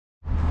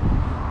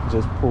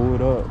Just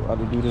pulled up. About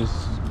to do this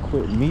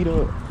quick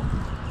meetup.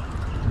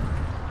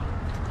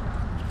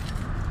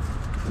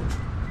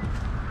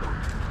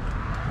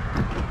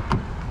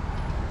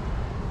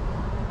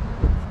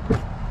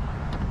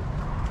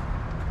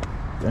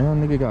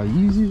 Damn, nigga got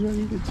Yeezys right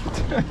here.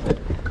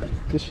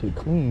 This shit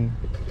clean.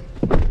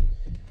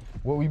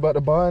 What we about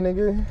to buy,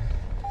 nigga?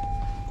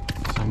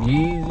 Some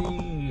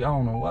Yeezy. I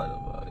don't know what.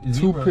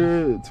 Two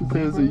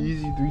pairs of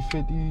Yeezy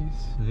 350s.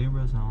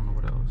 Zebras. I don't know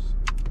what else.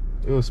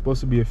 It was supposed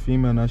to be a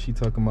female. Now she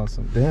talking about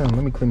some. Damn,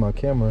 let me clean my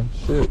camera.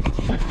 Shit.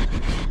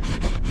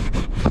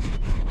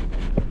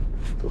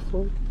 The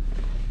fuck?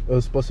 It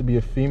was supposed to be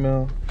a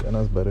female. Damn,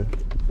 that's better.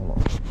 Hold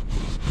on.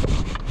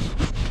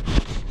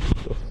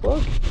 The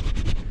fuck?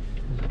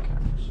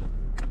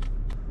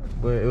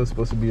 But it was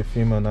supposed to be a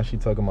female. Now she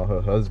talking about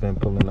her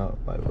husband pulling out.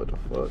 Like, what the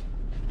fuck?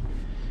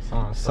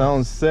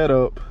 Sounds set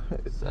up.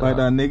 Like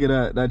that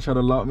nigga that tried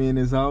to lock me in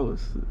his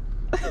house.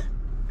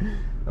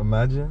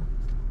 Imagine.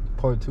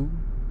 Part 2.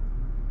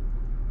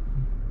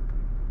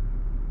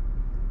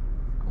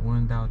 I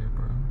wouldn't doubt it,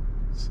 bro.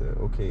 Said,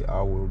 okay,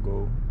 I will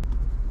go.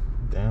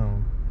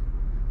 Damn.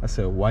 I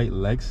said white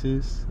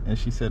Lexus, and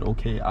she said,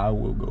 okay, I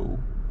will go.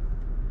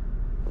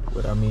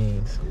 What that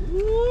means?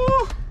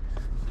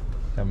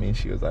 I mean,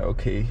 she was like,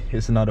 okay,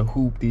 it's not a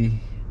hoopty.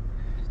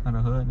 It's not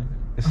a hood nigga.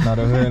 It's not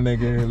a hood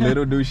nigga.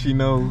 Little do she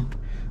know,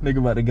 nigga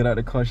about to get out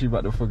the car. She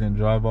about to fucking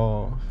drive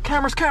off.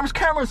 Cameras.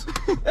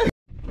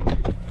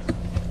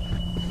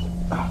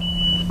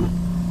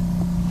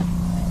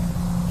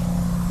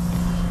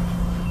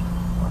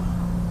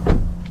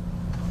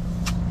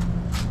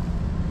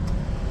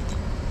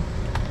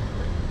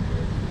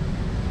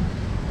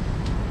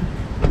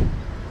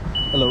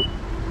 Hello.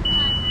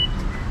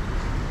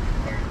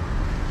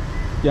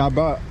 Yeah, I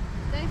brought.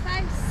 They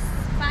size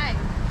 5.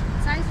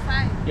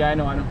 Yeah, I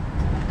know.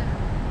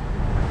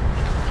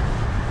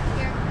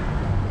 Here.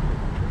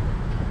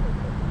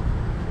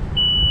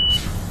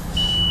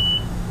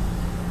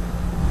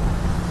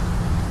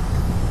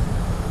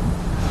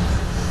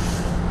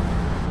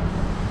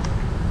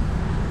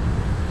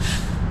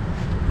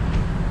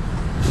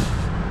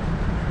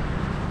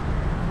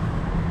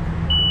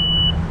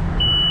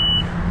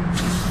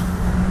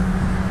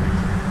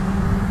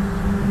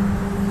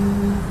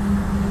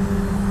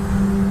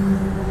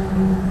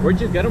 Where'd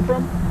you get them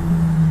from?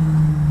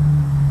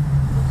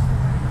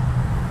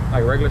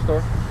 Like a regular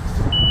store?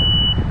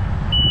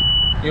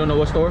 You don't know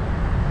what store?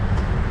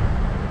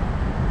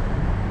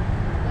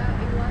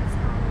 It was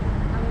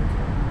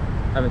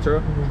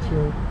Aventura?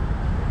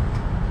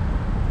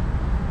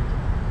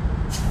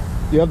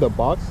 You have the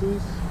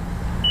boxes?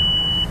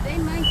 They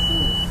mine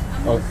shoes.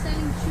 I'm not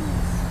selling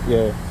shoes.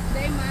 Yeah.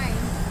 They mine.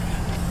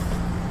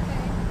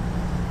 Okay.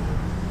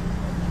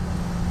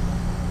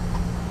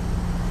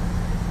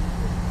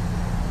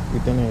 You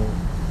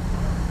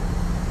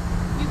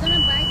gonna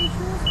buy the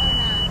shoes or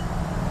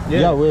not?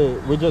 Yeah,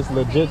 we're just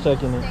legit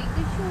checking it. Take the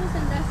shoes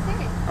and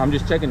that's it. I'm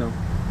just checking them.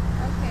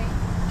 Okay.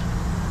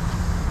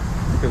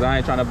 Because I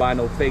ain't trying to buy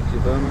no fakes, you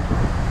feel me?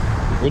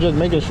 We're just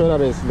making sure that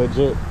it's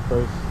legit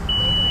first.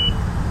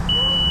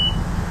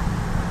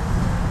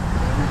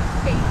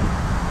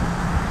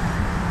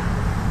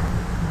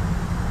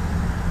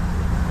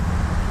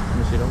 Let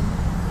me see them.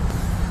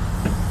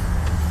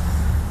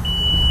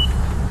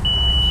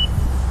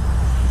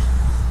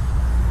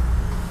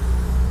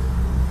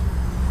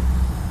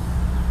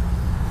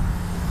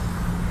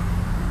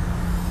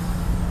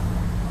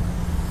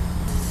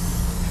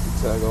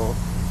 Tag off.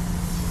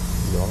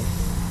 Yeah.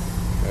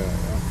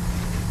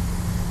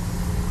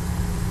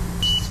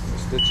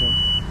 Stitching.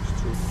 It's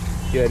true.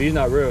 Yeah, these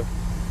not real.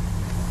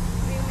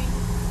 What do you mean?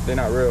 They're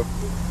not real.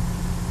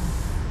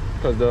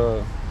 Because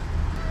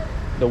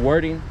the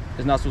wording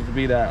is not supposed to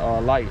be that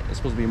light. It's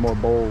supposed to be more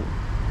bold.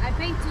 I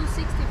paid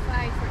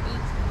 $265 for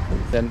each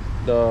one. Then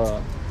the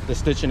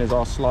stitching is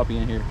all sloppy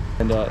in here,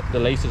 and the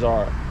laces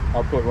are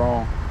put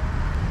wrong.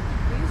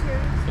 Are you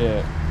serious?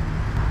 Yeah.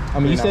 I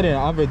mean, you said in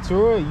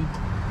Aventura, you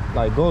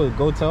like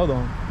go tell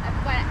them.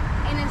 But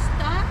in a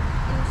stock,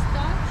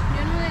 you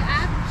know the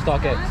app?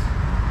 StockX.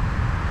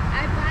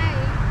 I buy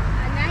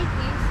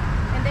Nikes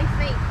and they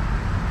fake.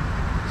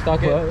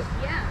 StockX.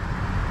 Yeah.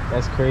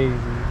 That's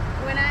crazy.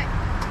 When I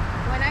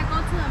go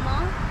to the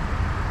mall,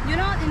 you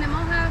know, in the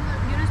mall have,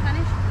 you know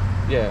Spanish?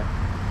 Yeah.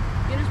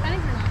 You know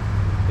Spanish or not?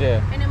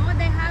 Yeah. In the mall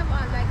they have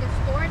like a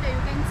store that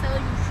you can sell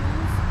you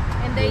shoes,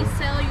 and they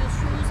sell you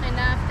shoes, and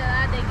after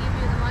that they give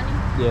you the money.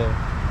 Yeah.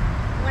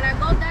 When I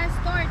go to that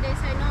store, they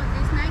say no,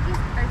 these Nikes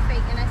are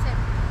fake, and I said,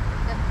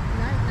 no.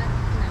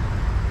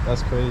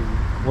 That's crazy.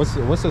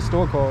 What's the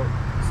store called?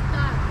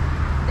 Stock.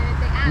 The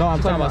app. No, I'm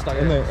She's talking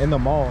talking about about in the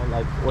mall.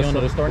 Like, what's don't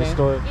know the store name? In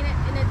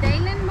a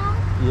Dayland mall.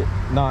 Yeah.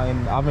 Nah,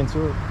 in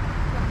Aventura.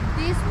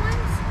 These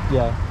ones.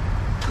 Yeah.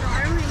 No,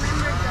 I don't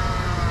remember the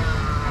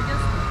name. I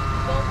just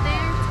go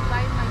there to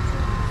buy my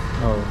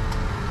shoes. Oh.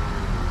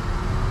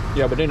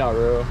 Yeah, but they're not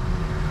real.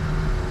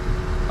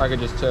 I could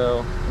just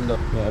tell.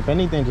 Yeah. If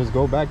anything, just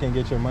go back and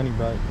get your money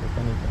back. If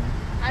anything.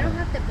 I don't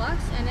have the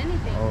box and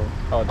anything.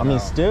 Oh. I mean,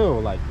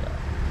 still, like,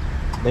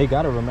 they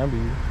gotta remember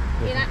you.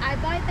 I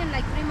bought them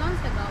like 3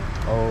 months ago.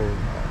 Oh.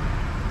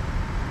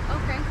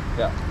 Okay.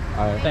 Yeah.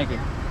 All right. Thank you.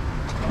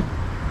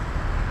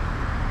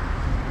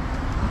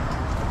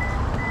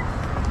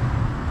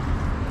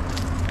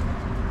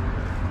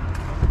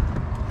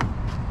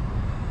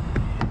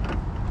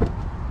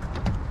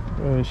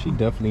 She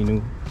definitely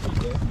knew.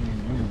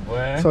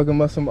 Boy. Talking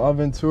about some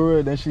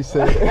Aventura, then she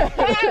said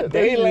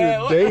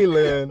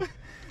Dayland.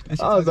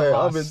 I was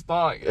like,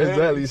 Stock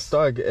exactly,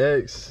 Stock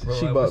X. Bro,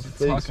 she like, bought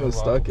fakes for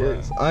Stock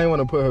X. I ain't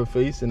want to put her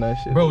face in that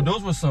shit. Bro,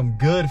 those were some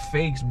good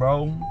fakes,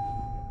 bro.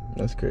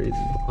 That's crazy.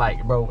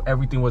 Like, bro,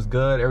 everything was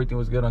good. Everything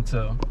was good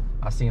until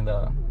I seen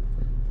the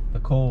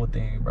cold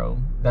thing, bro.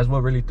 That's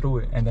what really threw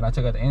it. And then I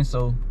took out the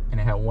insole and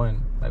it had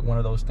one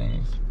of those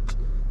things.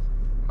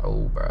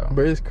 Oh, bro.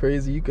 But it's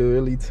crazy. You could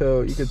really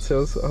tell. You could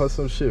tell how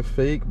some shit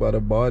fake by the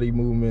body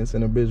movements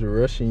and a bitch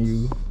rushing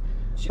you.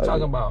 She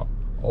talking about,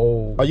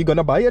 oh. Are you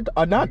gonna buy it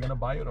or not? Are you gonna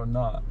buy it or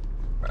not?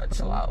 Bro,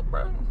 chill out,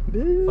 bro.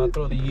 If I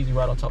throw the Yeezy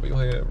right on top of your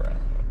head, bro.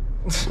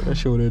 That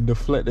shit would have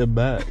deflected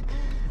back.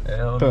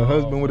 Hell Her no,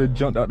 husband would have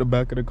jumped out the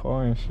back of the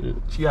car and shit.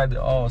 She had it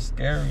all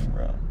scary,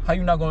 bro. How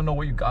you not gonna know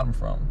where you got them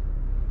from?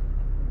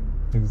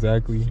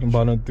 Exactly.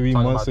 About 3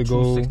 months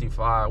ago.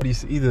 265.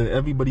 It's either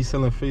everybody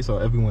selling face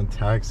or everyone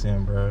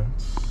taxing, bro.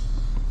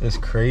 It's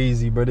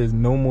crazy, bro. There's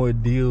no more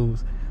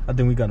deals. I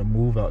think we gotta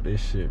move out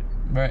this shit.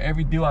 Bro,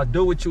 every deal I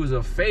do with you is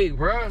a fake,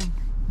 bro.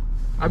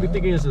 I be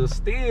thinking it's a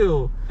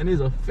steal and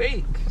it's a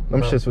fake.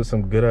 Them shits with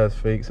some good ass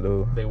fakes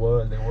though. They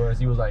was.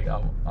 He was like,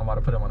 I'm about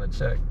to put them on a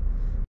check.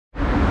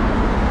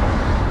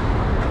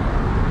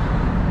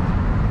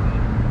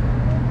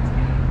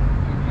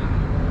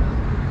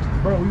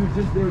 Bro, we was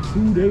just there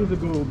 2 days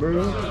ago,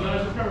 bro.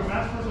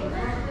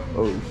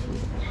 Oh shit.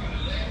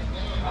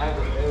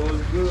 It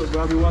was good,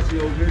 bro. I be watching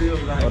your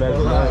videos. Like, oh, that's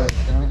love.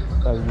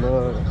 That's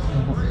love.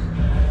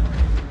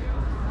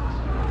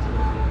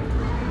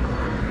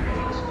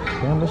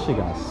 Damn, this shit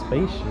got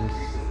spacious.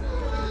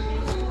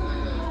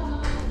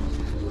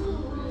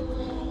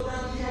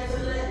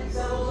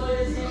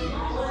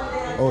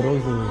 Oh,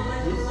 those are...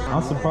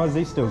 I'm surprised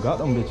they still got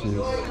them bitches.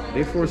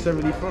 They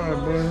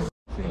 $475, boy.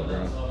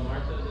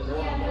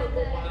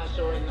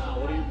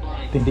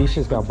 Think these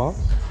shits got bought?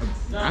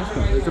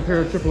 It's a pair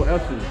of triple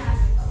F's.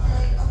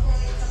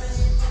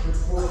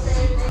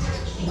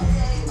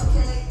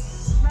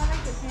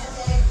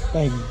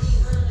 Thank you.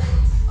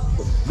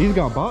 These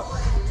got bought?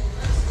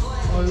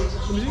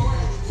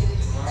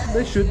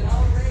 They should.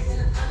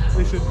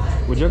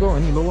 Would you go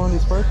any lower on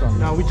these price?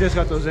 No, we just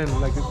got those in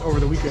like over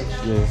the weekend.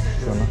 Yeah.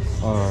 Shit.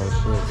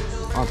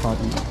 I'll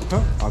copy you.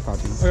 Huh? I'll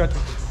copy you. I got you.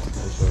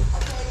 For sure.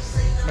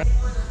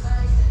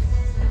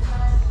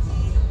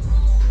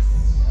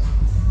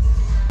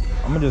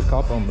 I'm gonna just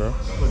cop them, bro.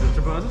 What, the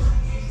triple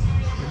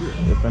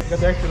F's? Got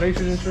the extra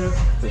laces insurance?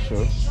 For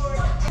sure.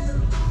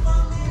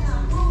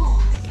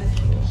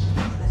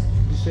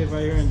 Be safe out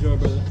here and enjoy,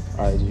 brother.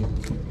 Alright, G.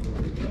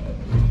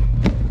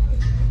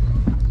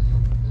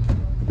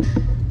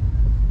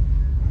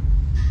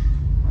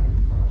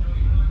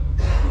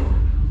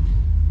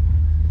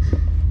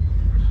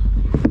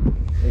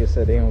 Nigga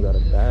said they don't got a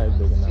bag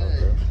big enough,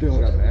 bro. They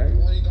don't got a bag?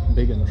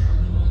 Big enough.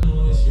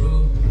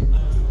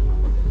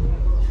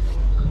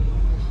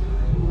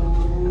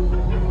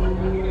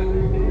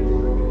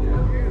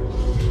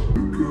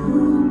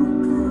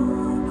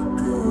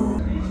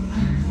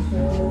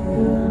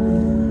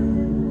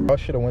 I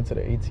should have went to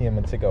the ATM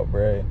and took out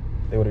bread.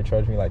 They would have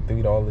charged me like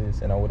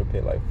 $3 and I would have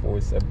paid like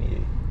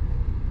 $4.78.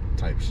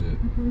 Type shit.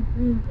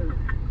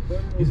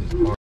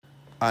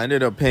 I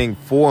ended up paying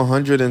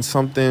 $400 and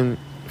something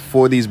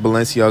for these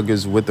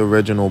Balenciagas with the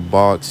original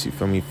box. You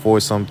feel me?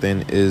 For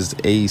something is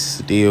a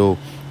steal.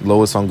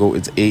 Lowest on Go,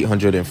 it's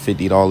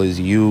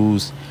 $850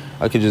 used.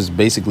 I could just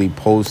basically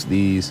post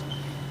these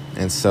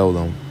and sell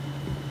them.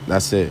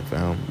 That's it,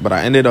 fam. But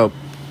I ended up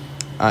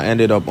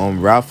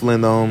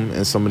raffling them,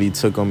 and somebody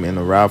took them in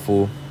a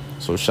raffle.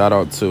 So shout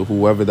out to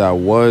whoever that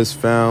was,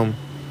 fam.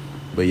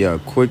 But yeah,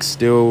 quick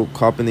steal,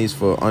 copping these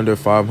for under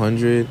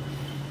 $500,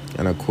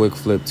 and a quick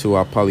flip too.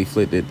 I probably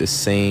flipped it the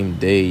same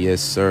day,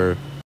 yes sir.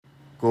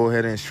 Go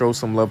ahead and show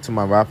some love to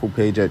my raffle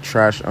page at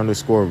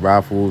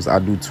trash_raffles. I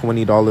do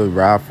 $20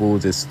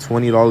 raffles. It's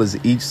 $20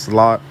 each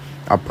slot.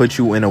 I put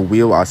you in a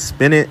wheel. I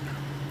spin it.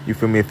 You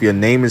feel me? If your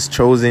name is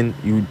chosen,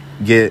 you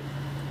get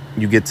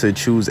to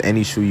choose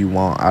any shoe you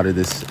want out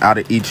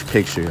of each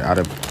picture, out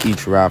of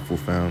each raffle,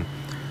 fam.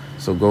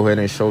 So go ahead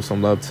and show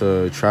some love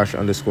to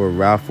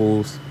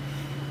trash_raffles.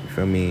 You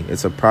feel me?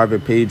 It's a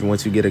private page.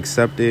 Once you get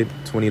accepted,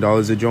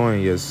 $20 to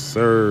join. Yes,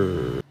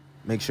 sir.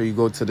 Make sure you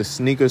go to the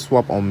sneaker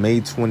swap on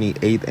May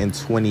 28th and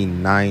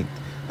 29th.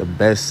 The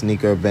best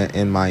sneaker event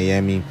in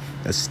Miami.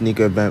 A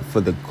sneaker event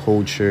for the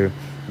culture.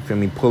 You feel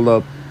me? Pull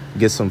up,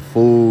 get some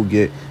food,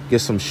 get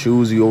some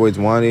shoes you always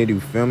wanted. You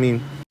feel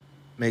me?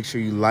 Make sure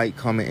you like,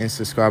 comment, and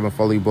subscribe, and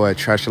follow your boy at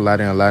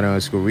Trash-A-Ladder and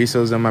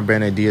Ladder_Resales and my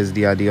brand at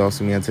d.s.d.I.d.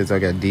 Also me on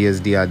TikTok at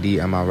d.s.d.I.d.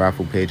 and my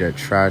raffle page at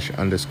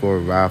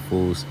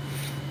trash_raffles.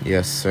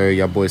 Yes, sir.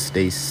 Y'all boys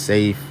stay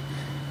safe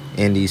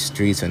in these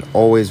streets, and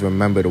always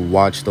remember to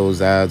watch those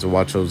ads.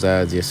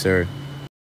 Yes, sir.